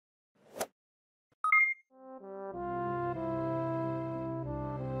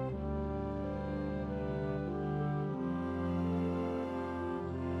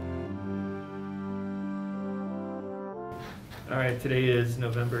All right, today is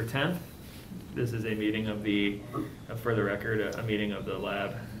November 10th. This is a meeting of for the record, a meeting of the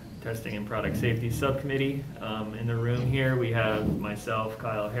Lab Testing and Product Safety Subcommittee. In the room here, we have myself,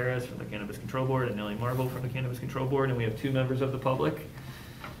 Kyle Harris from the Cannabis Control Board, and Nellie Marble from the Cannabis Control Board, and we have two members of the public.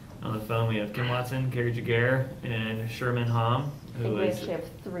 On the phone, we have Kim Watson, Carrie Jaguar, and Sherman Hom. I think we actually have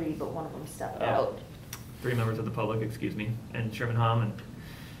three, but one of them stepped out. Three members of the public, excuse me, and Sherman Hom, an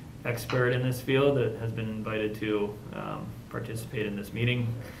expert in this field that has been invited to participate in this meeting.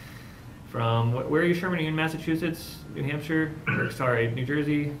 From where are you, Sherman? Are you in Massachusetts, New Hampshire, or sorry, New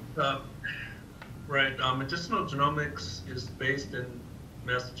Jersey? Right. Medicinal genomics is based in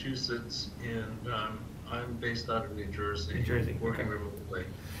Massachusetts, and I'm based out of New Jersey. New Jersey. Working Okay. remotely.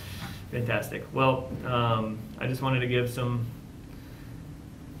 Fantastic. Well, I just wanted to give some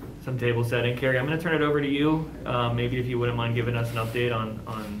table setting. Carrie, I'm going to turn it over to you. Maybe if you wouldn't mind giving us an update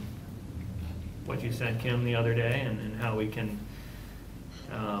on what you sent Kim the other day and how we can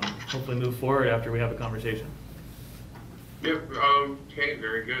hopefully move forward after we have a conversation. Yep, okay,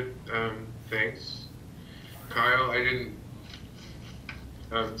 very good. Thanks. Kyle, I didn't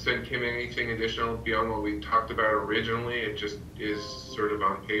send Kim anything additional beyond what we talked about originally. It just is sort of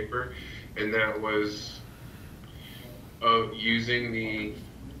on paper. And that was using the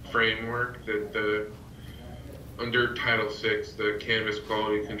framework that under Title VI, the Cannabis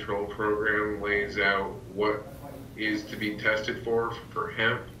Quality Control Program lays out what is to be tested for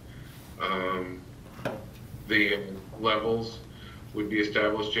hemp. The levels would be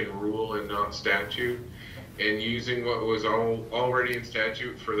established in rule and not statute, and using what was already in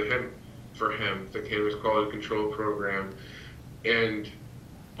statute for hemp, the Cannabis Quality Control Program, and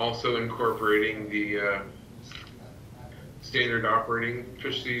also incorporating the standard operating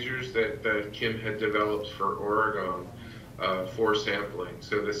procedures that Kim had developed for Oregon for sampling.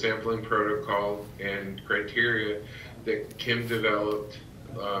 So the sampling protocol and criteria that Kim developed,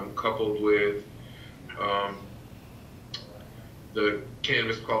 coupled with the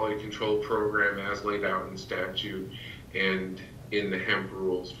Cannabis Quality Control Program as laid out in statute and in the hemp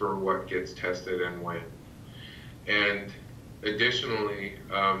rules for what gets tested and when. And additionally,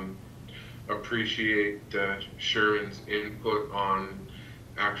 appreciate Sherman's input on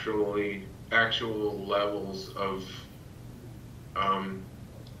actual levels of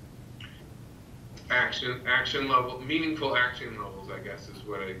meaningful action levels, I guess is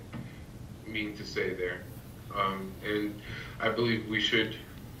what I mean to say there. And I believe we should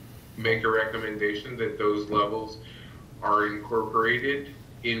make a recommendation that those levels are incorporated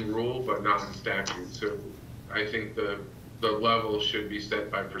in rule but not in statute. So I think the level should be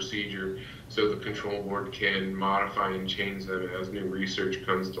set by procedure so the control board can modify and change them as new research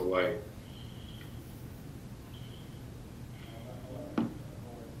comes to light.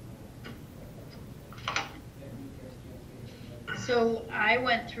 So I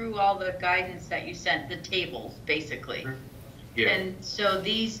went through all the guidance that you sent, the tables, basically. Yeah. And so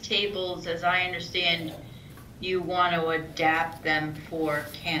these tables, as I understand, you want to adapt them for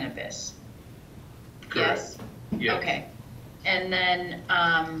cannabis. Correct. Yes? Yes. Okay. And then,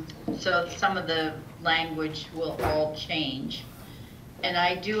 so some of the language will all change. And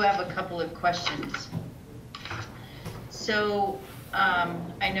I do have a couple of questions. So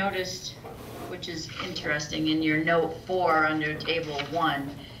I noticed, which is interesting, in your note 4 under table 1,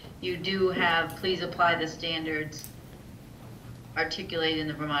 you do have, please apply the standards articulated in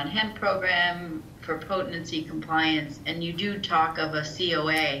the Vermont Hemp Program for potency compliance, and you do talk of a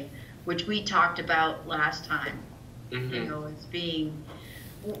COA, which we talked about last time. Mm-hmm. You know, as being,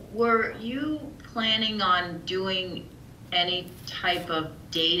 were you planning on doing any type of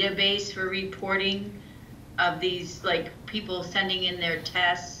database for reporting of these, like people sending in their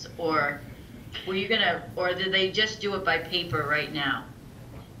tests, or were you gonna, or did they just do it by paper right now?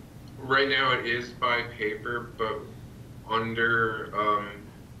 Right now it is by paper, but under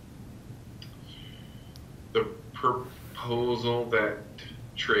the proposal that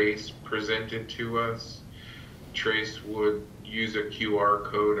Trace presented to us, Trace would use a QR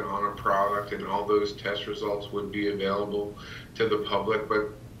code on a product and all those test results would be available to the public,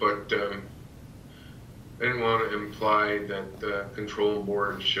 but I didn't want to imply that the control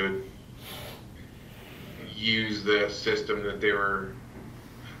board should use the system that they were,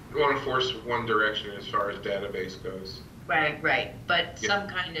 I want to force one direction as far as database goes. Right, but yeah. Some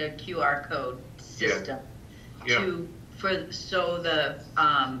kind of QR code system. Yeah. To, so the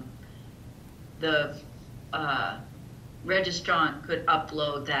registrant could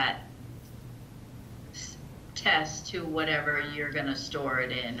upload that test to whatever you're going to store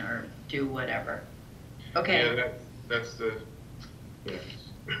it in or do whatever. Okay. Yeah, that's the, yes.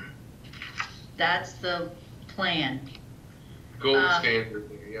 That's the plan. Gold standard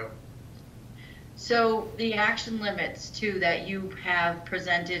there, yep. So the action limits too that you have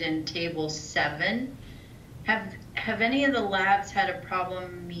presented in table 7, have any of the labs had a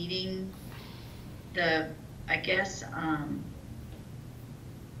problem meeting the, I guess,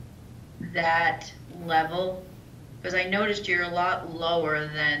 that level? Because I noticed you're a lot lower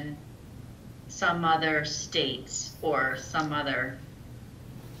than some other states or some other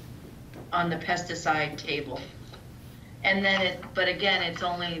on the pesticide table. And then but again, it's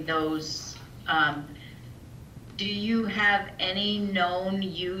only those, do you have any known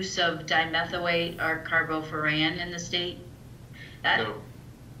use of dimethoate or carbofuran in the state? No.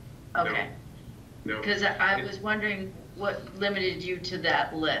 Okay. No. Because I was wondering what limited you to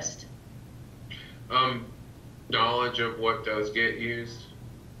that list. Knowledge of what does get used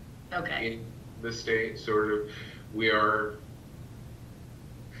Okay. in the state, sort of. We are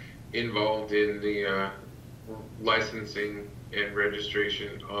involved in the licensing and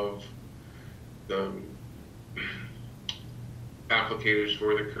registration of the applicators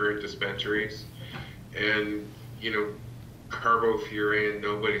for the current dispensaries, and carbofuran,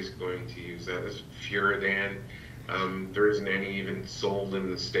 nobody's going to use that. As Furadan, there isn't any even sold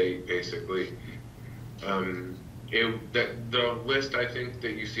in the state, basically. The list I think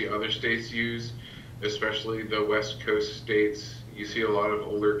that you see other states use, especially the West Coast states, you see a lot of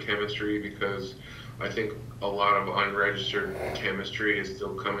older chemistry because I think a lot of unregistered chemistry is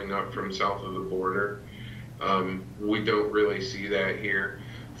still coming up from south of the border. We don't really see that here.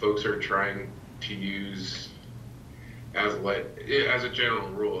 Folks are trying to use, as a general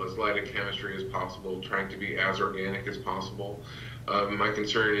rule, as light a chemistry as possible, trying to be as organic as possible. My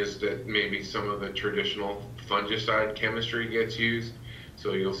concern is that maybe some of the traditional fungicide chemistry gets used,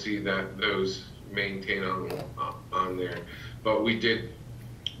 so you'll see that those maintain on there. But we did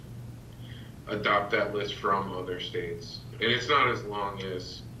adopt that list from other states, and it's not as long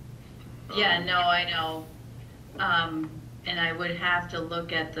as. Yeah, no, I know. And I would have to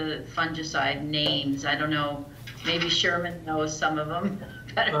look at the fungicide names. I don't know. Maybe Sherman knows some of them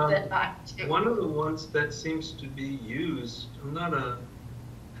better than I do. One of the ones that seems to be used, I'm not a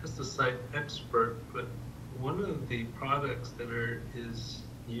pesticide expert, but one of the products that is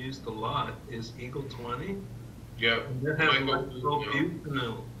used a lot is Eagle 20. Yeah. And that has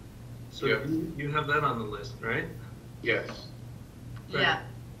butanol. So yep. you have that on the list, right? Yes. Right. Yeah.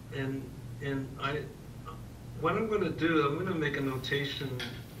 And what I'm going to do, I'm going to make a notation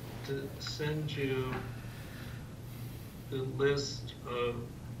to send you the list of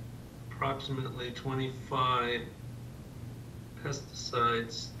approximately 25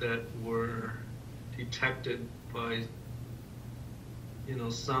 pesticides that were detected by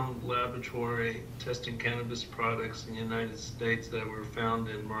some laboratory testing cannabis products in the United States that were found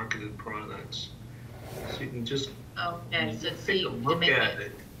in marketed products. So you can just take a look at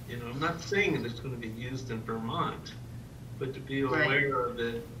it. I'm not saying that it's going to be used in Vermont, but to be aware of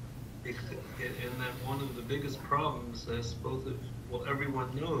it, and that one of the biggest problems, as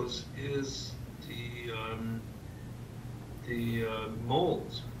everyone knows, is the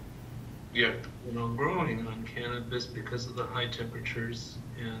molds. Yeah. Growing on cannabis because of the high temperatures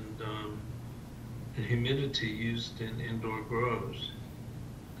and humidity used in indoor grows.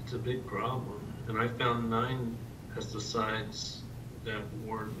 It's a big problem. And I found 9 pesticides that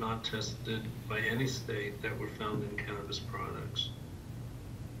were not tested by any state that were found in cannabis products.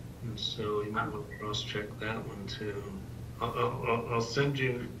 And so you might want to cross-check that one too. I'll send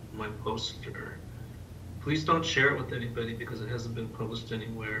you my poster. Please don't share it with anybody because it hasn't been published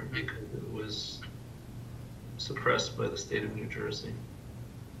anywhere because it was suppressed by the state of New Jersey.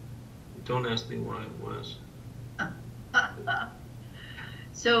 Don't ask me why it was.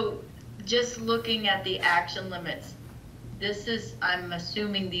 So just looking at the action limits, I'm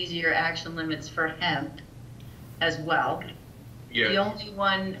assuming these are your action limits for hemp as well. Yeah. The only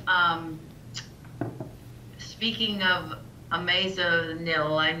one, speaking of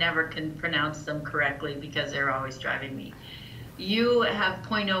Amazonil, I never can pronounce them correctly because they're always driving me. You have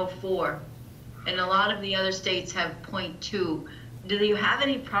 0.04, and a lot of the other states have 0.2. Do you have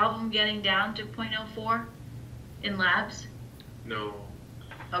any problem getting down to 0.04 in labs? No.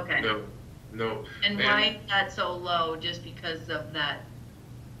 Okay. No. And why is that so low? Just because of that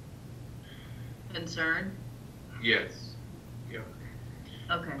concern? Yes. Yeah.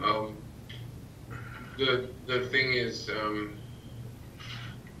 Okay. The thing is,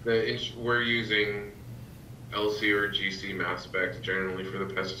 we're using LC or GC mass specs generally for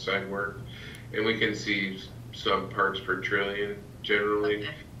the pesticide work, and we can see subparts per trillion generally.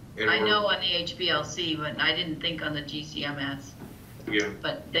 Okay. And I know on the HPLC, but I didn't think on the GCMS. Yeah.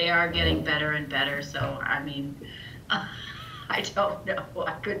 But they are getting better and better, so I mean, I don't know,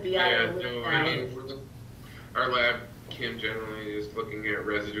 I could be out Yeah, of the no, loop I now. mean, our lab, Kim, generally is looking at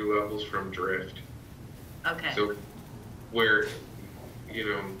residue levels from drift. Okay, So where, you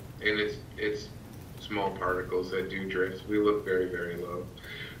know, and it's small particles that do drift. We look very, very low.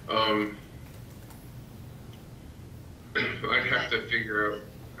 I'd have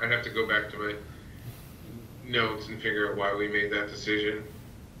to go back to my notes and figure out why we made that decision.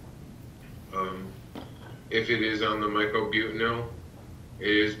 If it is on the mycobutanol, it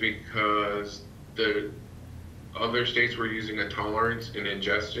is because the other states were using a tolerance, an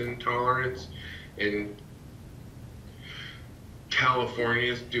ingestion tolerance, and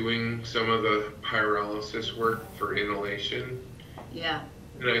California's doing some of the pyrolysis work for inhalation. yeah,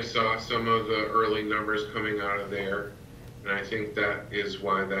 And I saw some of the early numbers coming out of there, and I think that is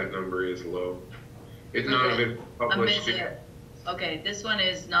why that number is low. It's none of it published. okay, this one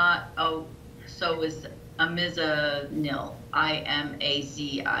is not, oh, so is imazalil,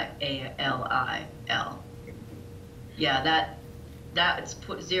 IMAZIALIL. Yeah, that's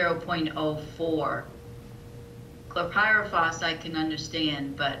put 0.04. Chlorpyrifos I can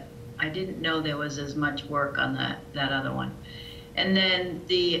understand, but I didn't know there was as much work on that other one. And then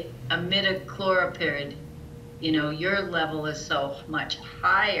the imidacloprid, you know, your level is so much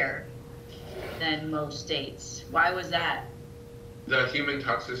higher than most states. Why was that? The human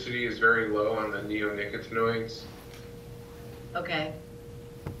toxicity is very low on the neonicotinoids. Okay,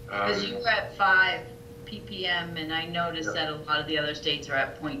 because you were at 5 ppm, and I noticed that a lot of the other states are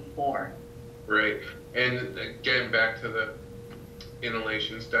at 0.4. Right, and again, back to the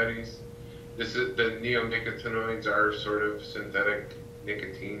inhalation studies, the neonicotinoids are sort of synthetic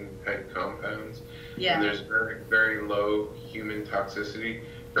nicotine type compounds. Yeah. And there's very, very low human toxicity,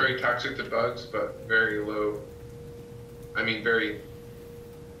 very toxic to bugs, but very low, very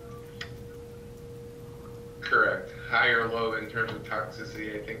correct. High or low in terms of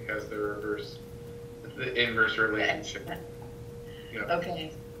toxicity, I think has the inverse relationship. Yeah.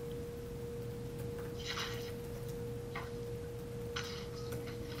 Okay.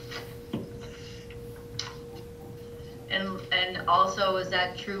 And also, is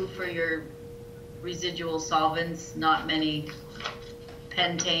that true for your residual solvents? Not many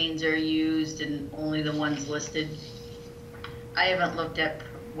pentanes are used and only the ones listed? I haven't looked at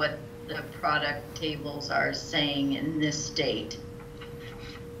what the product tables are saying in this state.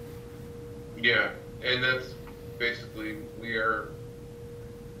 Yeah, and that's basically, we are,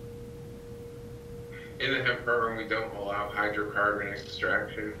 in the hemp program, we don't allow hydrocarbon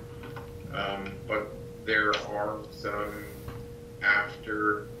extraction, but there are some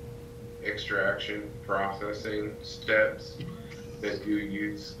after extraction processing steps that do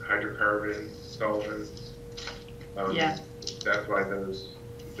use hydrocarbon solvents. Yeah. That's why those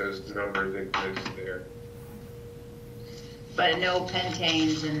numbers exist there. But no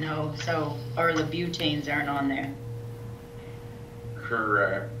pentanes and or the butanes aren't on there.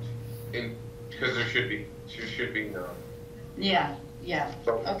 Correct. And because there should be none. Yeah,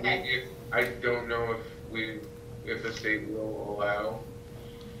 So okay. I don't know if the state will allow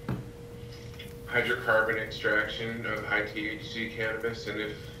hydrocarbon extraction of high THC cannabis,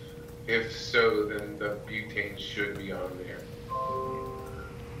 and if so, then the butane should be on there.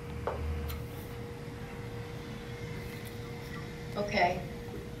 Okay,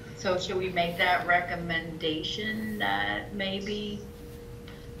 so should we make that recommendation that maybe,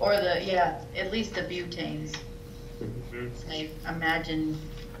 or at least the butanes? I imagine.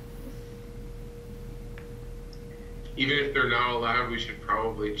 Even if they're not allowed, we should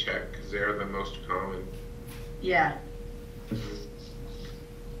probably check because they are the most common. Yeah.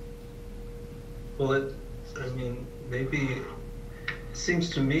 Well, maybe it seems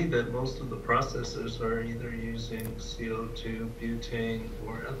to me that most of the processors are either using CO2, butane,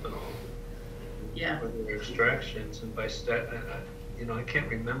 or ethanol Yeah. for their extractions. And by I can't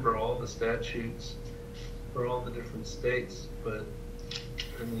remember all the statutes for all the different states, but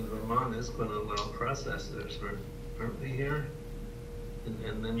Vermont is going to allow processors, aren't we here?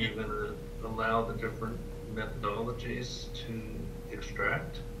 And then you're going to allow the different methodologies to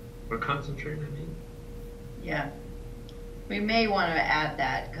extract or concentrate, Yeah. We may want to add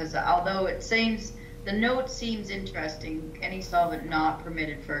that, because although the note seems interesting, any solvent not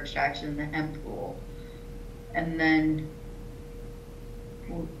permitted for extraction in the hemp rule, and then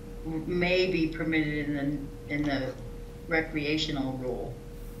may be permitted in the recreational rule.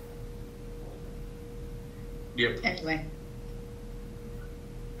 Yep. Anyway.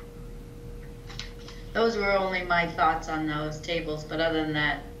 Those were only my thoughts on those tables, but other than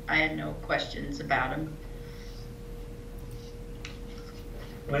that, I had no questions about them.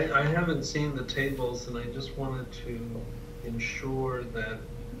 I haven't seen the tables, and I just wanted to ensure that,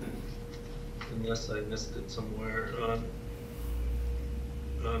 unless I missed it somewhere,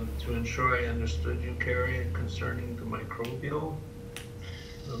 to ensure I understood you, Carrie, concerning the microbial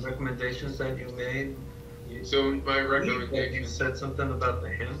recommendations that you made. So my You recommendation, said something about the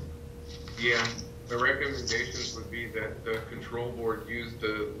hemp. yeah, my recommendations would be that the control board use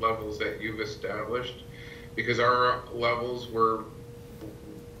the levels that you've established, because our levels were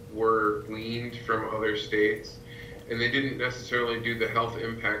gleaned from other states, and they didn't necessarily do the health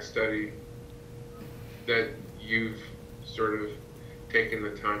impact study that you've sort of taken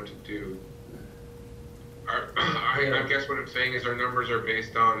the time to do. I guess what I'm saying is our numbers are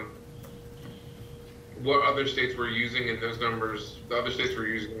based on what other states were using, and those numbers, the other states were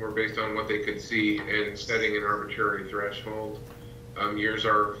using, were based on what they could see and setting an arbitrary threshold. Yours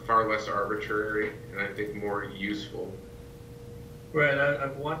are far less arbitrary, and I think more useful. Right,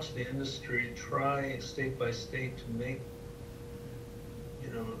 I've watched the industry try state by state to make,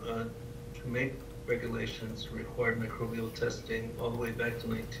 to make regulations require microbial testing all the way back to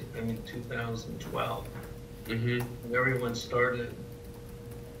 2012. Mm-hmm. And everyone started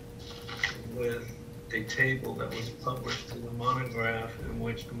with a table that was published in the monograph, in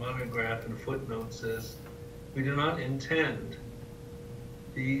which the monograph in footnote says, we do not intend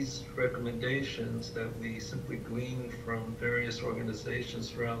these recommendations that we simply glean from various organizations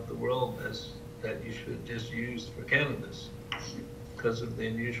throughout the world as that you should just use for cannabis because of the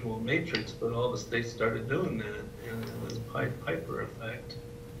unusual matrix, but all the states started doing that, and it was a Pied Piper effect.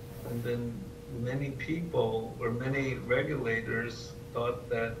 And then many people or many regulators thought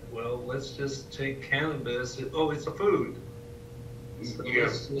that, well, let's just take cannabis, it's a food. So Yeah.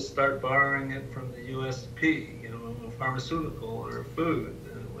 let's just start borrowing it from the USP, a pharmaceutical or a food.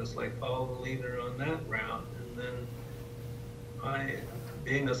 And it was like follow the leader on that route. And then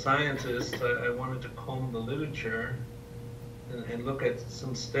being a scientist, I wanted to comb the literature and look at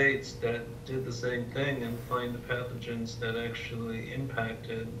some states that did the same thing and find the pathogens that actually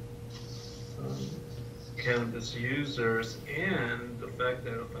impacted cannabis users, and the fact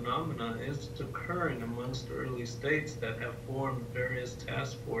that a phenomena is occurring amongst early states that have formed various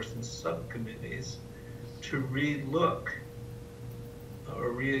task force and subcommittees to re-look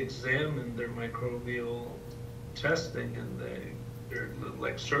or re-examine their microbial testing, and they're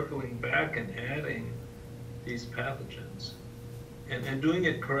like circling back and adding these pathogens. And doing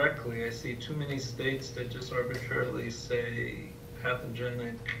it correctly. I see too many states that just arbitrarily say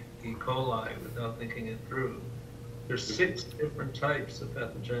pathogenic E. coli without thinking it through. There's 6 different types of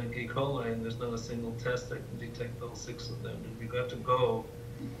pathogenic E. coli, and there's not a single test that can detect all 6 of them. And you got to go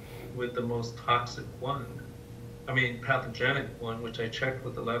with the most toxic one. Pathogenic one, which I checked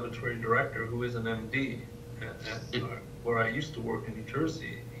with the laboratory director, who is an MD at where I used to work in New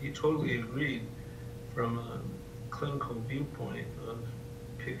Jersey. He totally agreed from a clinical viewpoint of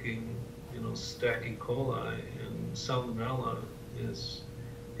picking, Staph E. coli and Salmonella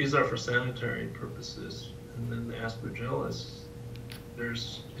these are for sanitary purposes. And then the Aspergillus,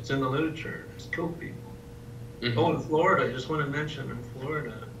 it's in the literature, it's killed people. Mm-hmm. Oh, in Florida, I just want to mention, in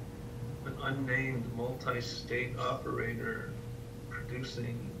Florida, an unnamed multi-state operator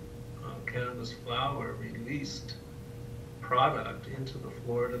producing cannabis flower released product into the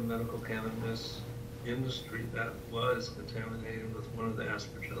Florida medical cannabis industry that was contaminated with one of the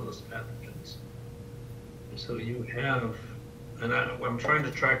Aspergillus pathogens. So you have, and I'm trying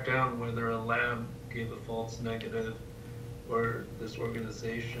to track down whether a lab gave a false negative or this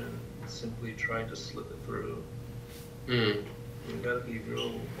organization simply tried to slip it through. Mm. We've got to be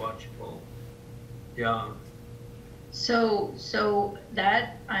real watchful. Yeah. So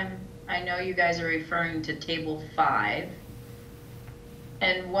that I know you guys are referring to table 5.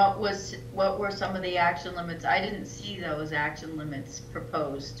 And what were some of the action limits? I didn't see those action limits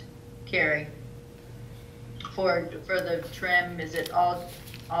proposed, Carrie. For the trim, is it all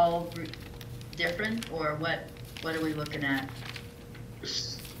different, or what are we looking at?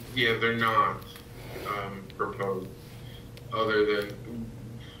 Yeah, they're not proposed, other than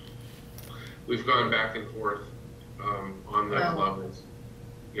we've gone back and forth on those levels.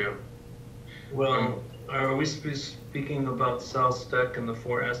 Yeah. Well, are we speaking about SalStec and the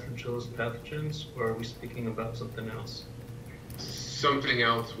 4 Aspergillus pathogens, or are we speaking about something else? Something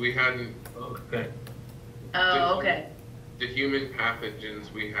else. We hadn't. Okay. Oh, okay. The human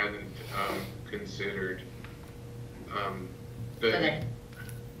pathogens we hadn't considered.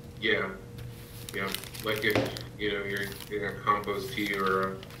 Yeah, like if you're in a compost tea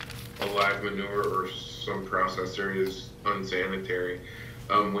or a live manure or some processor is unsanitary.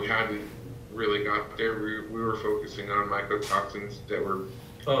 We hadn't really got there. We were focusing on mycotoxins that were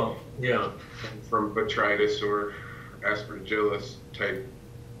Oh, yeah. from botrytis or aspergillus type.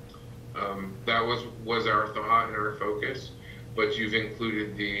 That was our thought and our focus, but you've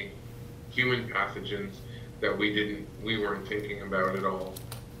included the human pathogens that we weren't thinking about at all.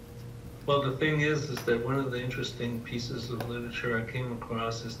 Well, the thing is that one of the interesting pieces of literature I came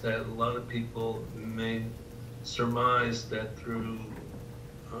across is that a lot of people may surmise that through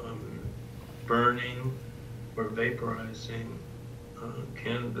burning or vaporizing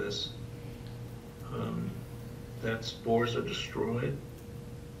cannabis, that spores are destroyed.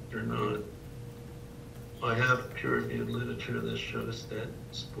 They're not. I have peer-reviewed literature that shows that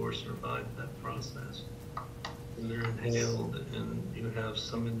spores survive that process. And they're inhaled, and you have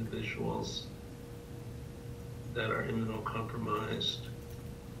some individuals that are immunocompromised.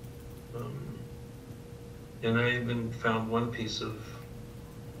 And I even found one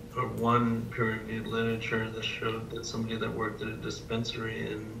peer-reviewed literature that showed that somebody that worked at a dispensary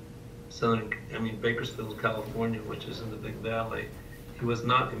in Bakersfield, California, which is in the Big Valley, he was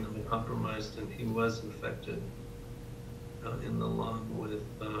not immunocompromised, and he was infected in the lung with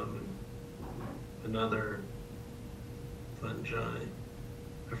another fungi.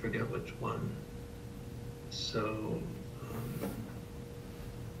 I forget which one. So,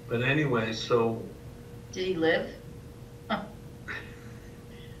 but anyway, so. Did he live? I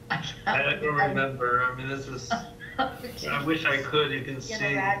don't remember. I mean, this is. I wish I could. You can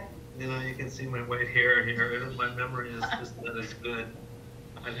see. You can see my white hair here. My memory is just not as good.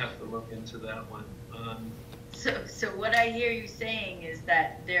 I'd have to look into that one. So what I hear you saying is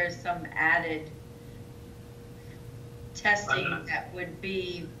that there's some added testing that would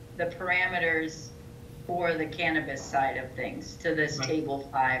be the parameters for the cannabis side of things to this table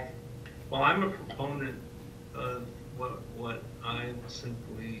 5. Well, I'm a proponent of what I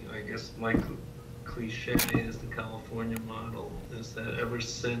simply, I guess my cliche is the California model, is that ever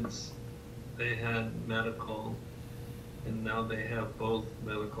since they had medical, and now they have both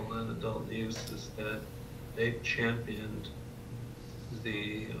medical and adult use, is that they've championed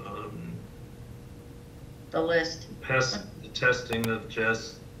the list. The testing of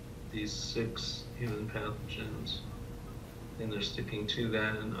just these 6 human pathogens, and they're sticking to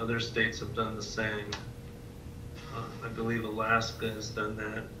that, and other states have done the same. I believe Alaska has done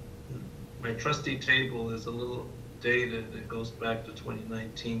that. My trustee table is a little dated. It goes back to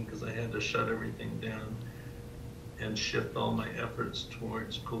 2019 because I had to shut everything down and shift all my efforts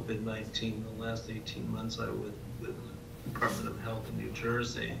towards COVID-19. The last 18 months I was with the Department of Health in New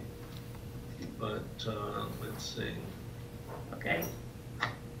Jersey. But let's see. Okay.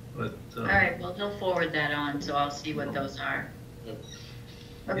 But all right, well, they'll forward that on, so I'll see what those are.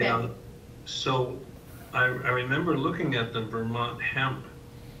 Okay. Yeah, so I remember looking at the Vermont hemp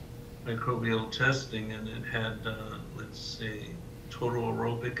microbial testing, and it had, let's see, total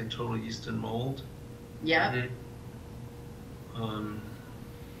aerobic and total yeast and mold. Yeah.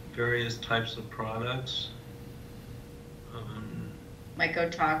 Various types of products.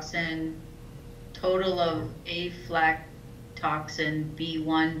 Mycotoxin, total of aflatoxin,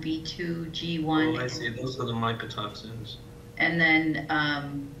 B1, B2, G1. Oh, I see. Those are the mycotoxins. And then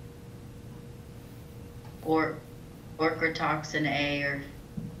orchitoxin A, or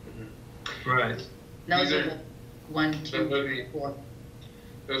right. Those are the 1, 2, 4.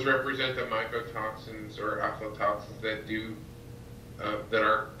 Those represent the mycotoxins or aflatoxins that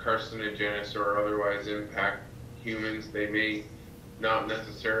are carcinogenous or otherwise impact humans. They may not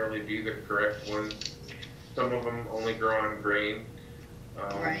necessarily be the correct ones. Some of them only grow on grain.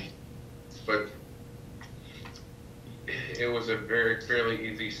 Right. But it was a fairly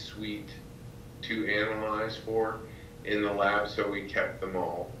easy suite to analyze for in the lab, so we kept them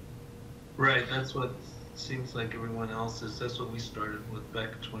all. Right, that's what seems like everyone else is. That's what we started with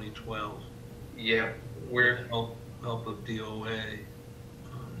back in 2012. Yeah, with help of DOA.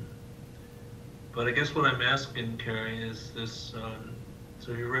 But I guess what I'm asking, Carrie, is this,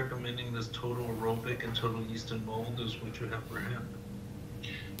 so you're recommending this total aerobic and total yeast and mold is what you have for hemp?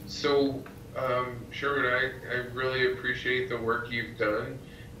 So, Sherwood, I really appreciate the work you've done,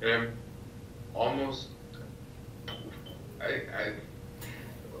 and I'm almost, I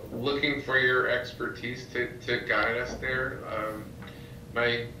looking for your expertise to guide us there.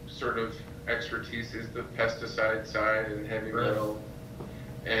 My sort of expertise is the pesticide side and heavy metal,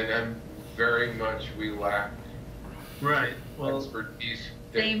 and I'm very much, we lack expertise.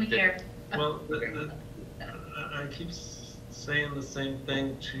 Same here. Well, I keep saying the same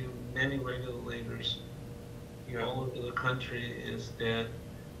thing to many regulators all over the country, is that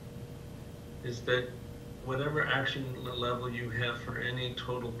whatever action level you have for any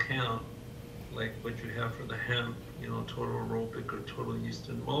total count, like what you have for the hemp, total aerobic or total yeast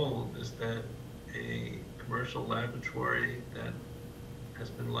and mold, is that a commercial laboratory that has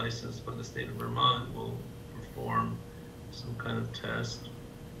been licensed by the state of Vermont will perform some kind of test.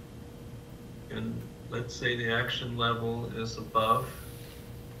 And let's say the action level is above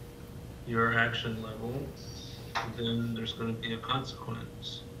your action level, then there's going to be a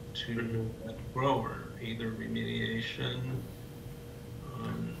consequence to that grower, either remediation,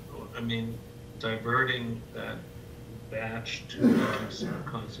 diverting that batch to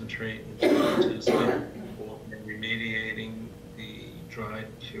concentrate and testing, or remediating the dried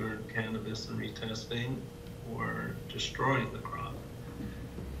cured cannabis and retesting, or destroying the crop.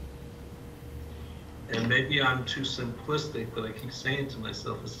 And maybe I'm too simplistic, but I keep saying to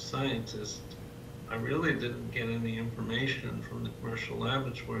myself as a scientist, I really didn't get any information from the commercial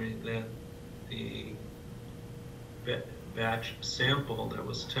laboratory that the batch sample that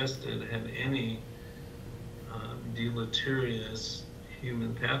was tested had any deleterious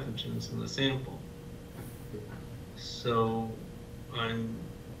human pathogens in the sample. So I'm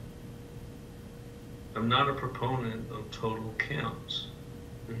not a proponent of total counts.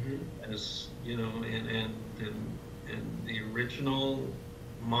 As you know, and the original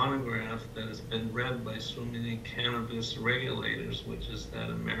monograph that has been read by so many cannabis regulators, which is that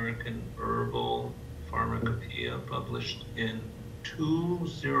American Herbal Pharmacopoeia published in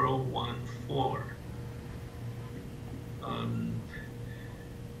 2014,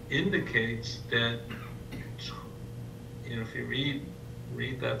 indicates that, if you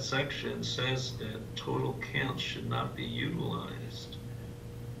read that section, says that total counts should not be utilized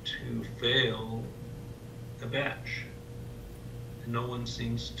to fail a batch. No one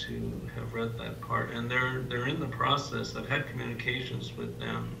seems to have read that part, and they're in the process. I've had communications with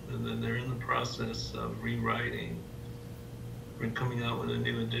them, and then they're in the process of rewriting. We're coming out with a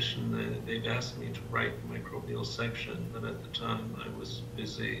new edition. They've asked me to write the microbial section, but at the time I was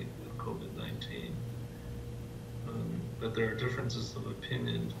busy with COVID-19. But there are differences of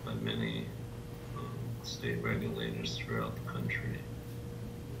opinion by many state regulators throughout the country.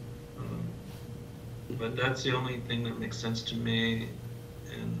 But that's the only thing that makes sense to me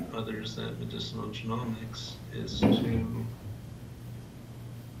and others at Medicinal Genomics is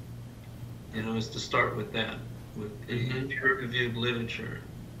to start with that, with the peer-reviewed literature.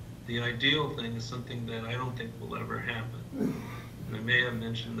 The ideal thing is something that I don't think will ever happen. And I may have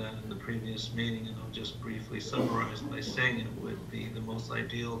mentioned that in the previous meeting, and I'll just briefly summarize by saying it would be the most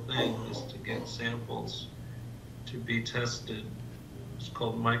ideal thing is to get samples to be tested. It's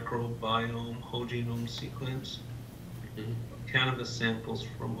called microbiome whole genome sequence, cannabis samples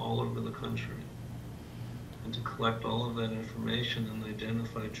from all over the country, and to collect all of that information and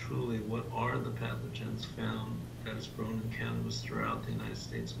identify truly what are the pathogens found that is grown in cannabis throughout the United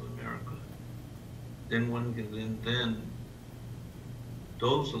States of America. Then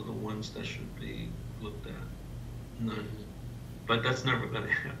those are the ones that should be looked at. But that's never going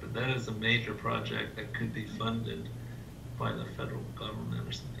to happen. That is a major project that could be funded by the federal government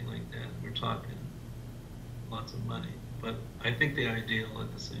or something like that. We're talking lots of money, but I think the ideal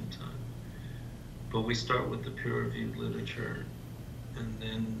at the same time. But we start with the peer-reviewed literature and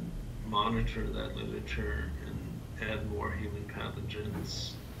then monitor that literature and add more human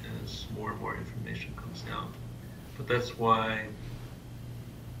pathogens as more and more information comes out. But that's why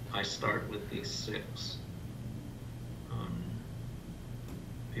I start with these 6.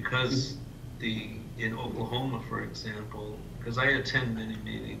 Because in Oklahoma, for example, because I attend many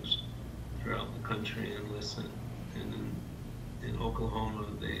meetings throughout the country and listen, and in Oklahoma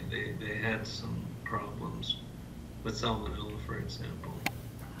they had some problems with salmonella, for example.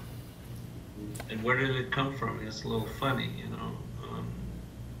 And where did it come from? It's a little funny,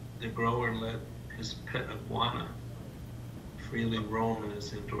 the grower let his pet iguana freely roam in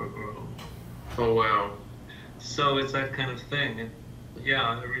his indoor grow. Oh, wow. So it's that kind of thing.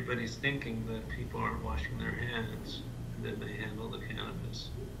 Yeah, everybody's thinking that people aren't washing their hands and then they handle the cannabis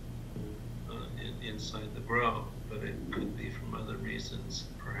inside the grow, but it could be from other reasons,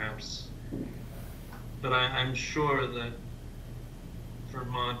 perhaps. But I'm sure that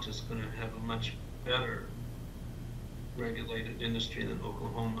Vermont is going to have a much better regulated industry than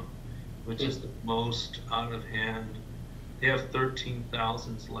Oklahoma, which is the most out of hand. They have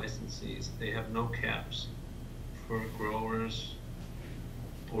 13,000 licensees. They have no caps for growers.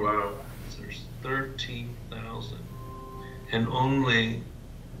 Wow. There's 13,000 and only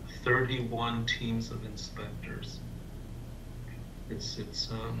 31 teams of inspectors. It's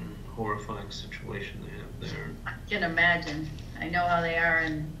a horrifying situation they have there. I can imagine. I know how they are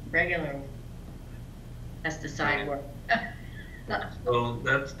in regular pesticide work. So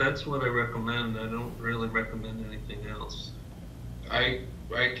that's what I recommend. I don't really recommend anything else. I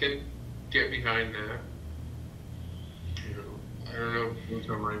can get behind that. I don't know. Those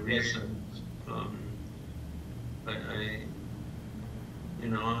are my reasons.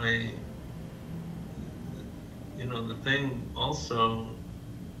 You know, the thing also,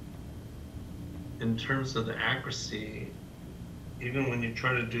 in terms of the accuracy, even when you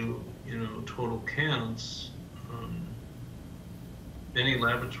try to do, you know, total counts, many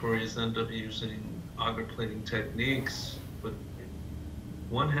laboratories end up using auger plating techniques, but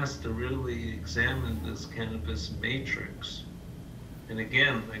one has to really examine this cannabis matrix. And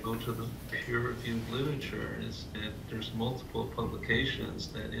again, I go to the peer-reviewed literature, is that there's multiple publications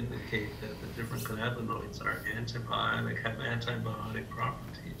that indicate that the different cannabinoids are antibiotic, have antibiotic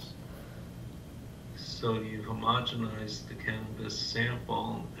properties. So you homogenize the cannabis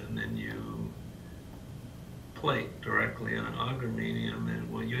sample and then you plate directly on an agar medium,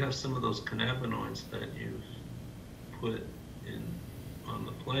 and well, you have some of those cannabinoids that you've put in on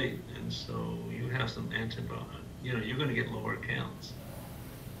the plate, and so you have some antibiotic, you know, you're going to get lower counts.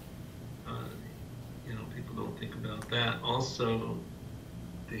 You know, people don't think about that. Also,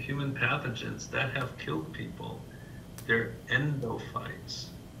 the human pathogens that have killed people, they're endophytes.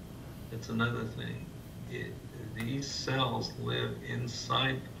 That's another thing. These cells live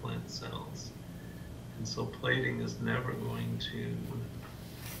inside the plant cells. And so plating is never going to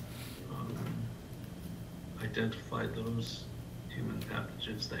identify those human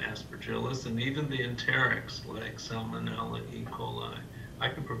pathogens, the aspergillus, and even the enterics like Salmonella, E. coli. I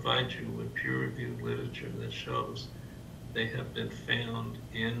can provide you with peer-reviewed literature that shows they have been found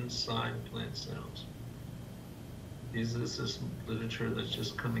inside plant cells. This is literature that's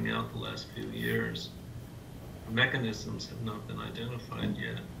just coming out the last few years. Mechanisms have not been identified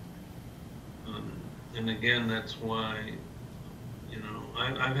yet. And again, that's why, you know,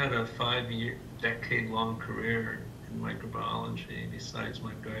 I've had a 5-decade-long career in microbiology besides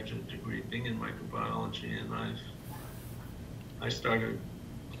my graduate degree being in microbiology, and I started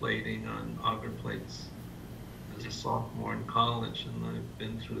plating on agar plates as a sophomore in college, and I've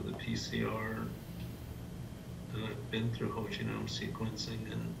been through the PCR, and I've been through whole genome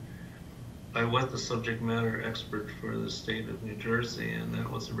sequencing, and I was the subject matter expert for the state of New Jersey, and that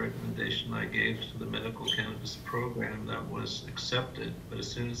was a recommendation I gave to the medical cannabis program that was accepted. But as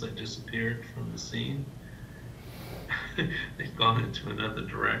soon as I disappeared from the scene, they've gone into another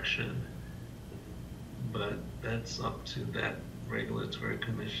direction. But that's up to that regulatory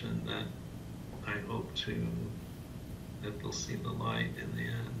commission that I hope that they'll see the light in the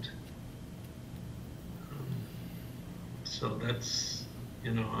end. So that's,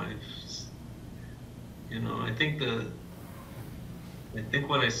 you know, I think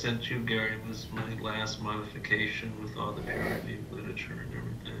what I sent you, Gary, was my last modification with all the peer-reviewed literature and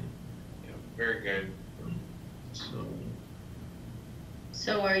everything. Yeah, very good.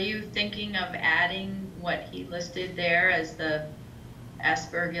 So are you thinking of adding what he listed there as the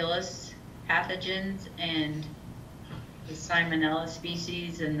aspergillus pathogens and the Salmonella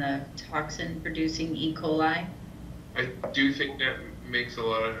species and the toxin-producing E. coli? I do think that makes a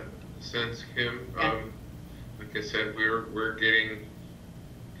lot of sense, Kim. Okay. Like I said, we're getting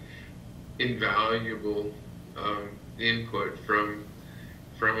invaluable input from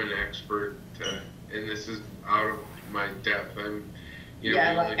an expert, and this is out of my depth. I'm, you know,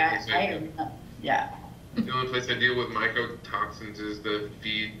 Yeah, the like only place I don't know. Yeah. The only place I deal with mycotoxins is the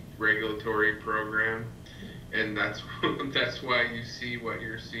feed regulatory program, and that's why you see what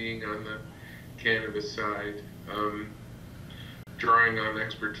you're seeing on the cannabis side. Drawing on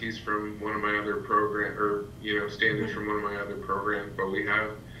expertise from one of my other program, or standards from one of my other programs, but we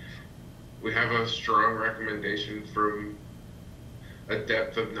have a strong recommendation from a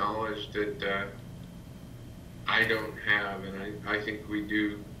depth of knowledge that I don't have, and I think we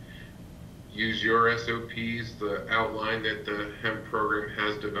do use your SOPs, the outline that the hemp program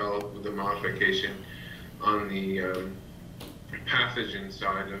has developed with the modification on the pathogen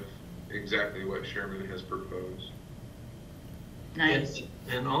side of exactly what Sherman has proposed. Nice.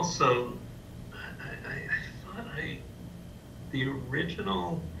 And also, I thought the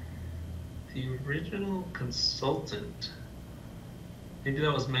original consultant, maybe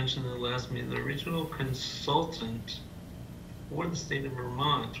that was mentioned in the last meeting, the original consultant for the state of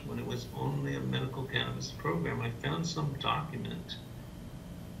Vermont, when it was only a medical cannabis program, I found some document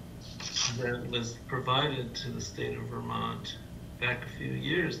that was provided to the state of Vermont back a few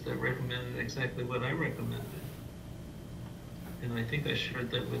years that recommended exactly what I recommended. And I think I shared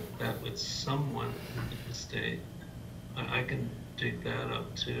that with someone in the state. I can dig that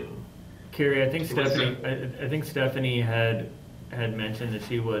up too. Carrie, I think Stephanie had mentioned that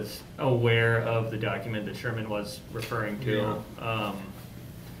she was aware of the document that Sherman was referring to. Yeah.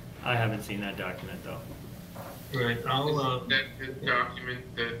 I haven't seen that document though. Right, I'll, That the document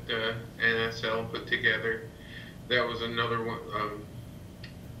that NSL put together, that was another one,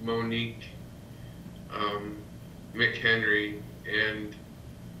 Monique, McHenry, and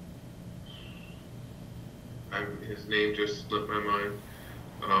his name just slipped my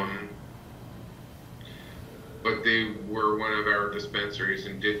mind. But they were one of our dispensaries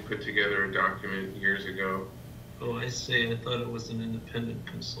and did put together a document years ago. oh, I see, I thought it was an independent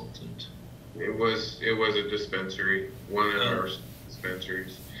consultant. It was a dispensary, one of Oh. our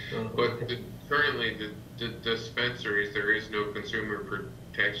dispensaries. Oh, But okay. currently, the dispensaries, there is no consumer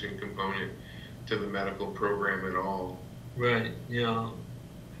protection component to the medical program at all. Right, yeah.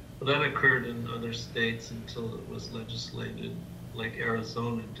 Well, that occurred in other states until it was legislated, like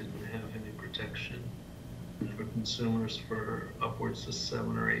Arizona didn't have any protection for consumers for upwards of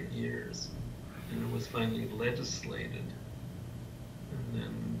 7 or 8 years. And it was finally legislated. And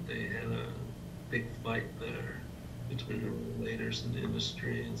then they had a big fight there between the regulators and the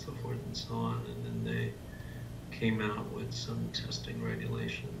industry and so forth and so on. And then they came out with some testing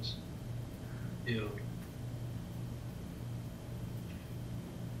regulations. Yeah.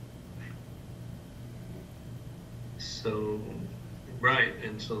 So, right,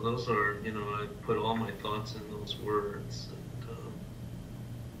 and so those are, I put all my thoughts in those words,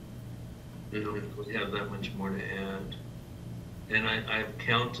 and we have that much more to add. And I've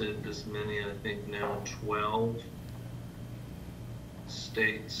counted this many, I think now 12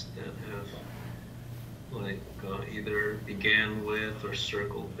 states that have either began with or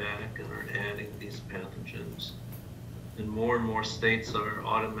circled back and are adding these pathogens. And more states are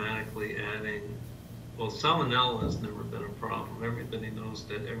automatically adding. Well, salmonella has never been a problem. Everybody knows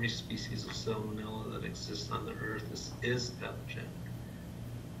that every species of salmonella that exists on the earth is pathogenic.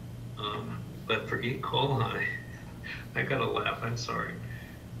 But for E. coli, I gotta laugh, I'm sorry.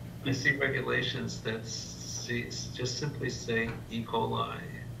 I see regulations that just simply say E. coli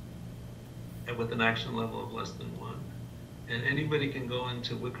and with an action level of less than 1. And anybody can go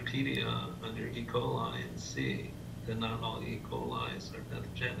into Wikipedia under E. coli and see that not all E. colis are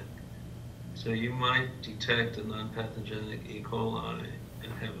pathogenic. So you might detect a non-pathogenic E. coli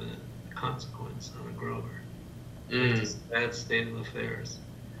and have a consequence on a grower. It's a bad state of affairs.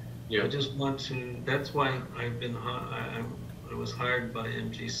 Yeah. I just want to, that's why I was hired by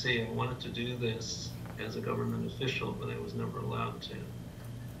MGC. I wanted to do this as a government official, but I was never allowed to.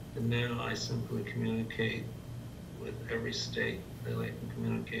 And now I simply communicate with every state that I can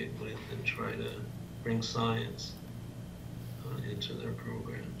communicate with and try to bring science into their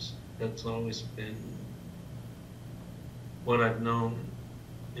programs. That's always been what I've known,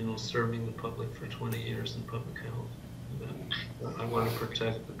 serving the public for 20 years in public health. I want to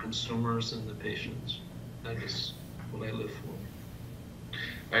protect the consumers and the patients. That is what I live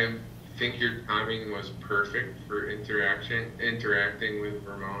for. I think your timing was perfect for interacting with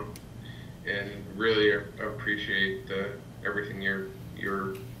Vermont, and really appreciate everything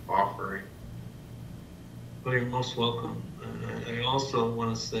you're offering. Well, you're most welcome. I also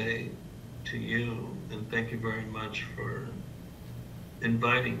want to say to you, and thank you very much for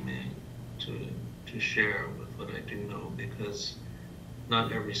inviting me to share with what I do know, because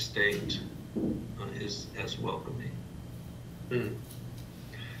not every state is as welcoming.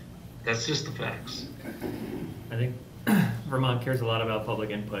 That's just the facts. I think Vermont cares a lot about public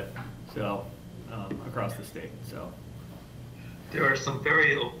input, so across the state. So There are some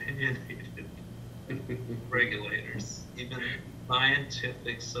very opinionated regulators, even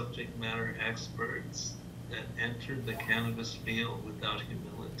scientific subject matter experts that entered the cannabis field without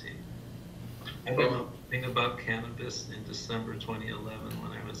humility. I didn't know anything about cannabis in December 2011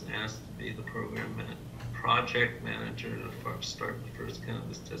 when I was asked to be the project manager to start the first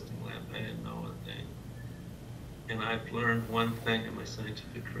cannabis testing lab. I didn't know a thing. And I've learned one thing in my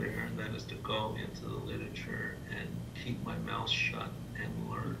scientific career, and that is to go into the literature and keep my mouth shut and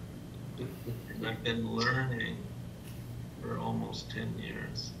learn. And I've been learning for almost 10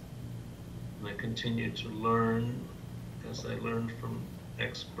 years. And I continue to learn as I learn from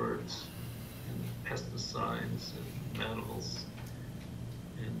experts in pesticides and metals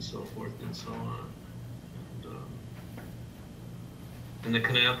and so forth and so on. And the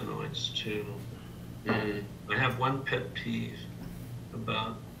cannabinoids too. I have one pet peeve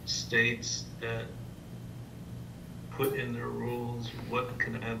about states that put in their rules what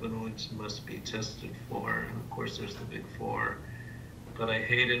cannabinoids must be tested for, and of course there's the big four, but I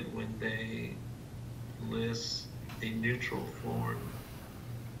hate it when they list a neutral form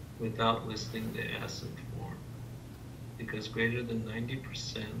without listing the acid form, because greater than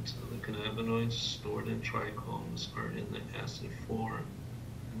 90% of the cannabinoids stored in trichomes are in the acid form.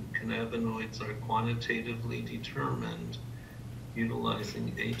 And cannabinoids are quantitatively determined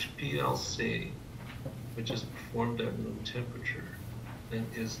utilizing HPLC, which is performed at room temperature, and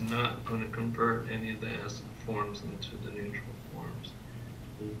is not going to convert any of the acid forms into the neutral forms.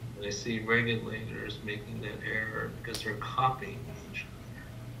 And I see regulators making that error because they're copying each other.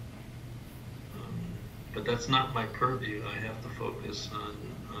 But that's not my purview. I have to focus on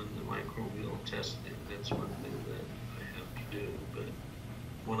the microbial testing. That's one thing that I have to do. But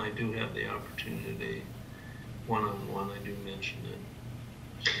when I do have the opportunity, one-on-one, I do mention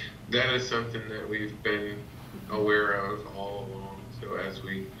it. That is something that we've been aware of all along. So as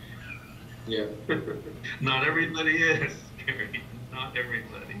we, yeah. Not everybody is, Gary. Not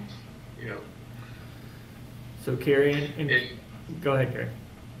everybody. Yeah. So Carrie, go ahead, Carrie.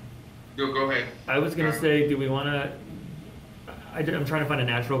 No, go ahead. I was going to say, do we want to, I'm trying to find a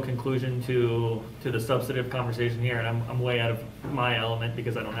natural conclusion to the substantive conversation here, and I'm way out of my element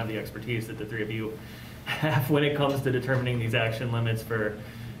because I don't have the expertise that the three of you have when it comes to determining these action limits for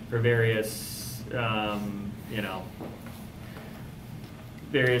various, you know,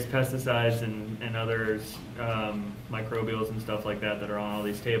 various pesticides and others, microbials and stuff like that are on all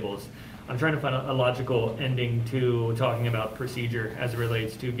these tables. I'm trying to find a logical ending to talking about procedure as it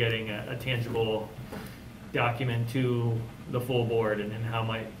relates to getting a tangible document to the full board and how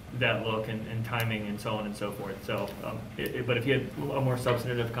might that look and timing and so on and so forth. So, but if you had a more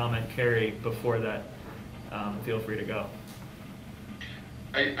substantive comment, Carrie, before that, feel free to go.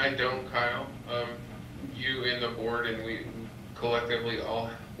 I don't, Kyle. You and the board and we collectively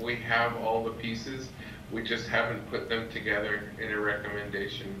we have all the pieces. We just haven't put them together in a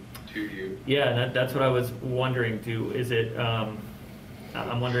recommendation to you. Yeah, that's what I was wondering too. Is it, I'm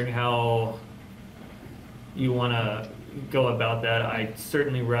wondering how you want to go about that. I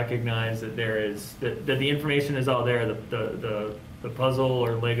certainly recognize that that the information is all there. The puzzle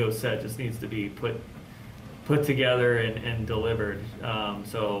or Lego set just needs to be put together and delivered.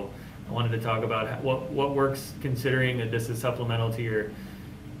 So I wanted to talk about what works, considering that this is supplemental to your,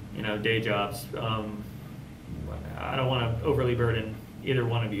 you know, day jobs. I don't want to overly burden either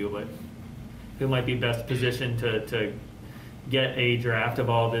one of you, but who might be best positioned to get a draft of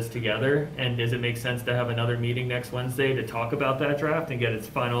all this together? And does it make sense to have another meeting next Wednesday to talk about that draft and get its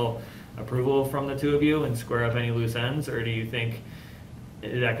final approval from the two of you and square up any loose ends? Or do you think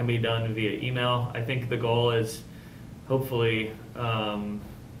that can be done via email? I think the goal is hopefully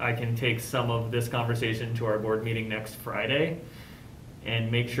I can take some of this conversation to our board meeting next Friday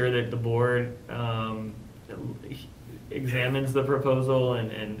and make sure that the board examines the proposal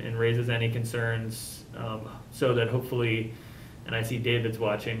and raises any concerns, so that hopefully, and I see David's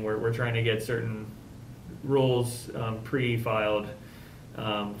watching, we're trying to get certain rules pre-filed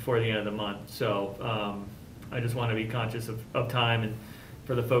before the end of the month. So I just want to be conscious of time, and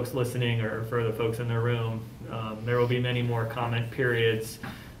for the folks listening or for the folks in the room, there will be many more comment periods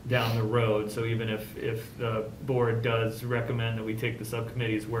down the road. So even if the board does recommend that we take the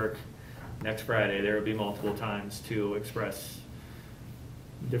subcommittee's work next Friday, there will be multiple times to express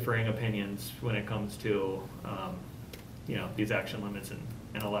differing opinions when it comes to you know, these action limits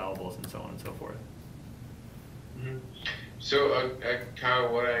and allowables and so on and so forth. Mm-hmm. So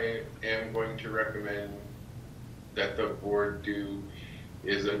Kyle, what I am going to recommend that the board do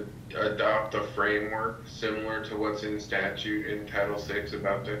is adopt a framework similar to what's in statute in Title VI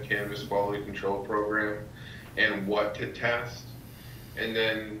about the Cannabis Quality Control Program and what to test, and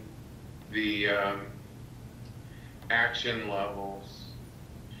then the action levels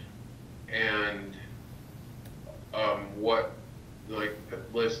and what, like, the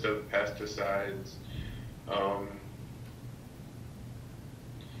list of pesticides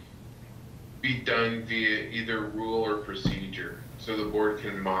be done via either rule or procedure, so the board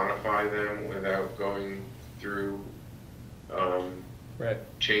can modify them without going through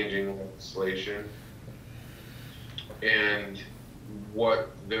changing legislation, and what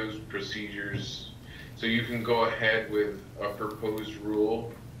those procedures, so you can go ahead with a proposed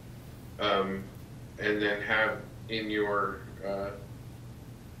rule and then have in your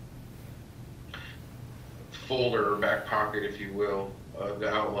folder or back pocket, if you will, the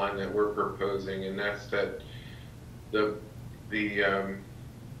outline that we're proposing, and that's that the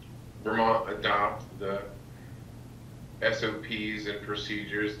Vermont adopt the SOPs and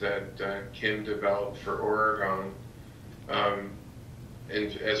procedures that Kim developed for Oregon,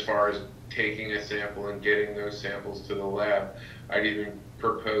 and as far as taking a sample and getting those samples to the lab. I'd even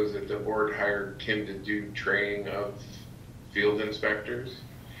propose that the board hire Kim to do training of field inspectors,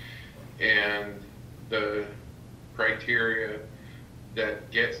 and the criteria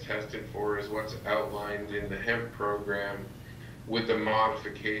that gets tested for is what's outlined in the hemp program, with the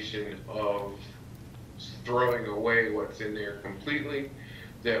modification of throwing away what's in there completely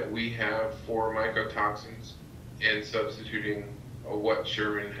that we have for mycotoxins and substituting what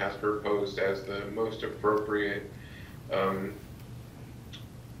Sherman has proposed as the most appropriate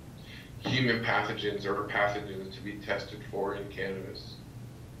human pathogens or pathogens to be tested for in cannabis.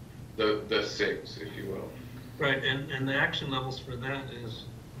 The SIGs, if you will. Right, and the action levels for that is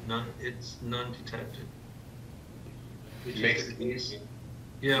it's non-detected. Which Makes is- it easy.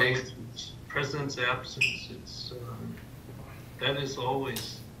 Yeah, Makes- with president's absence, it's, that is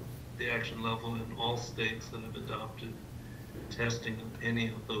always the action level in all states that have adopted testing of any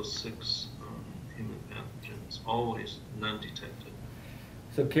of those 6 human pathogens, always non-detected.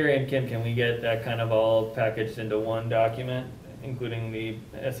 So Carrie and Kim, can we get that kind of all packaged into one document, including the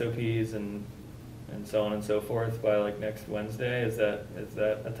SOPs and so on and so forth by like next Wednesday? Is that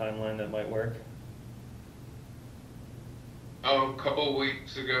a timeline that might work? A couple of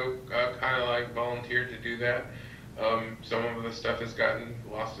weeks ago, kind of like volunteered to do that. Some of the stuff has gotten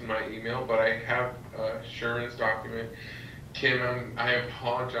lost in my email, but I have Sherman's document. Kim, I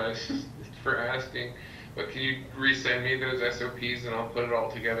apologize for asking, but can you resend me those SOPs and I'll put it all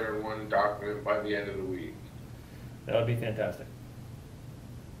together in one document by the end of the week? That would be fantastic.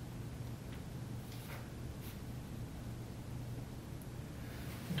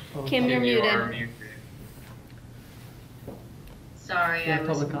 Kim, you're You are muted. muted. Sorry, Yeah, I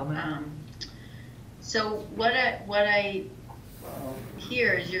was, public comment. so what I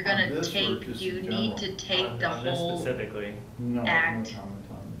hear is you're gonna On this or take, just you in need general? to take the On this whole specifically. No, Act no comment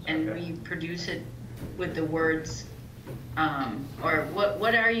on this. and Okay. reproduce it with the words, or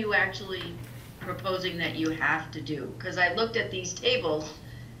what are you actually proposing that you have to do? Because I looked at these tables,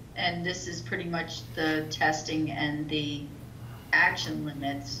 and this is pretty much the testing and the action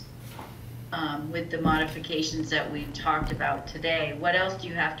limits, with the modifications that we've talked about today. What else do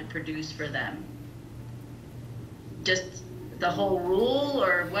you have to produce for them? Just the whole rule,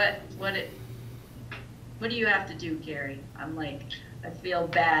 or what do you have to do, Carrie? I'm like, I feel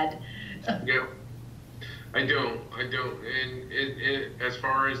bad. Yeah, I don't, and as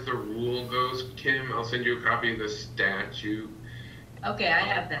far as the rule goes, Kim, I'll send you a copy of the statute. Okay, I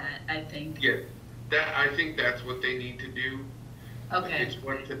have that, I think. Yeah, I think that's what they need to do. Okay, It's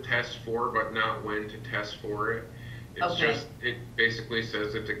what to test for, but not when to test for it. It's Okay. just, it basically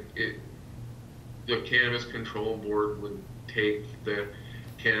says that the Cannabis Control Board would take the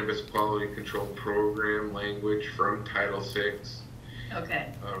Cannabis Quality Control Program language from Title VI.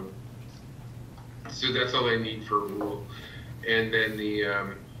 okay, So that's all they need for a rule. And then the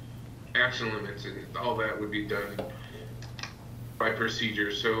action limits and all that would be done by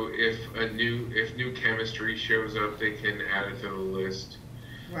procedure. So if new chemistry shows up, they can add it to the list.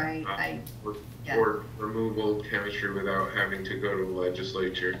 right, yeah. Or remove old chemistry without having to go to the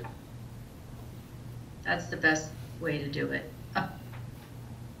legislature. That's the best way to do it.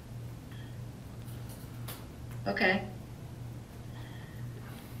 Okay.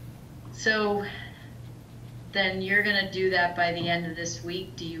 So then you're gonna do that by the end of this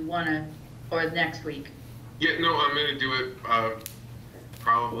week, do you wanna, or next week? Yeah, no, I'm gonna do it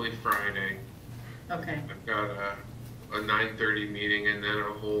probably Friday. Okay, I've got a 9:30 meeting and then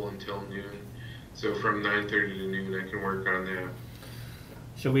a whole until noon. So from 9:30 to noon, I can work on that.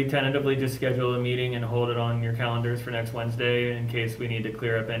 Should we tentatively just schedule a meeting and hold it on your calendars for next Wednesday in case we need to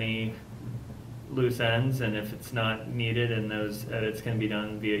clear up any loose ends? And if it's not needed and those edits can be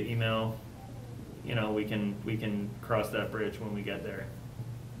done via email, you know, we can cross that bridge when we get there.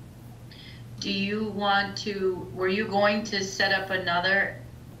 do you want to, were you going to set up another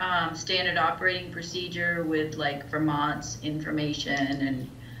standard operating procedure with like Vermont's information? And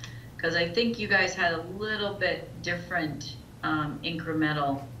because I think you guys had a little bit different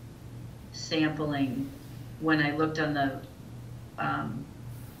incremental sampling when I looked on the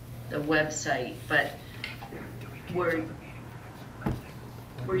website, but were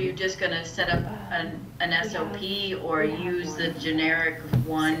you just gonna set up an SOP or use the generic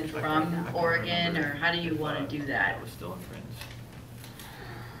one from Oregon, or how do you wanna do that? That was still in Fringe.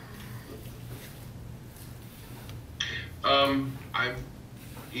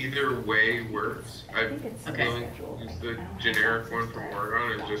 Either way works. I'm think it's Okay. willing to use the generic one from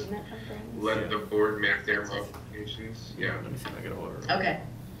Oregon and just let the board make their modifications. Yeah. Let me see if I get a hold of her. Okay,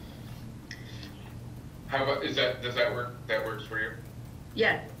 How about, does that work? That works for you?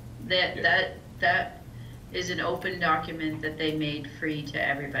 yeah, Yeah. that is an open document that they made free to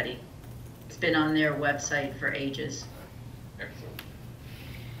everybody. It's been on their website for ages. Excellent.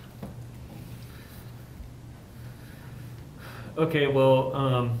 Okay, well,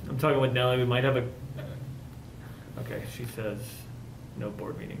 I'm talking with Nellie, we might have a, okay, she says no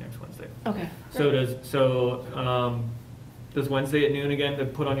board meeting next Wednesday. Okay. So does Wednesday at noon again to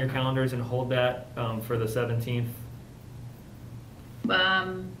put on your calendars and hold that for the 17th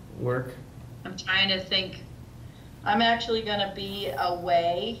work? I'm trying to think. I'm actually gonna be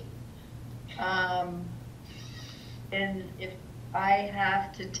away. And if I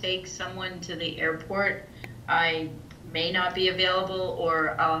have to take someone to the airport, I may not be available,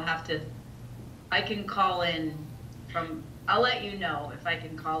 or I can call in I'll let you know if I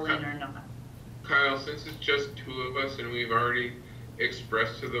can call in or not. Kyle, since it's just two of us and we've already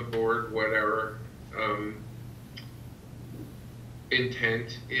expressed to the board what our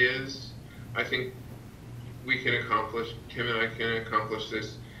intent is, I think Tim and I can accomplish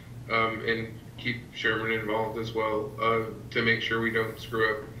this, and keep Sherman involved as well, to make sure we don't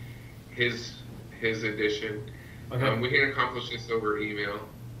screw up his addition. Okay. We can accomplish this over email,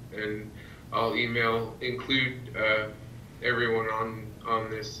 and I'll include everyone on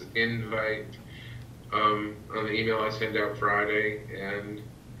this invite on the email I send out Friday, and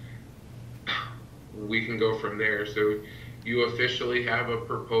we can go from there. So you officially have a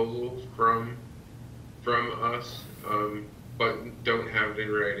proposal from us, but don't have it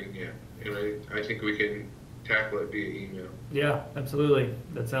in writing yet. And I think we can tackle it via email. Yeah, absolutely.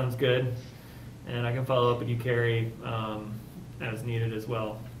 That sounds good. And I can follow up with you, Carrie, as needed as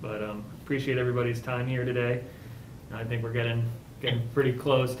well. But appreciate everybody's time here today. I think we're getting pretty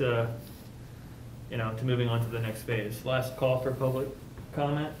close to, to moving on to the next phase. Last call for public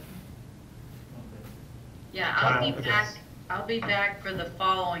comment. Yeah, I'll be back for the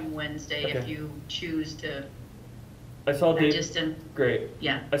following Wednesday if Okay. you choose to. I saw David. Great.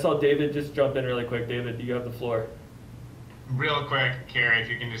 Yeah. I saw David just jump in really quick. David, you have the floor. Real quick, Carrie, if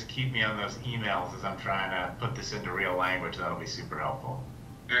you can just keep me on those emails as I'm trying to put this into real language, that'll be super helpful.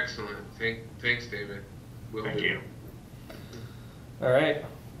 Excellent. Thanks, David. Thank you. All right.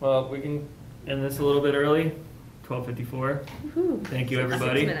 Well, we can end this a little bit early. 12:54. Woohoo. Thank you,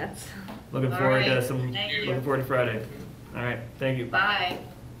 everybody. 6 minutes. Looking All forward to right. some. Thank you. Looking forward to Friday. All right. Thank you. Bye.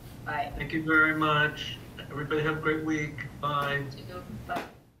 Bye. Thank you very much. Everybody have a great week. Bye. Bye.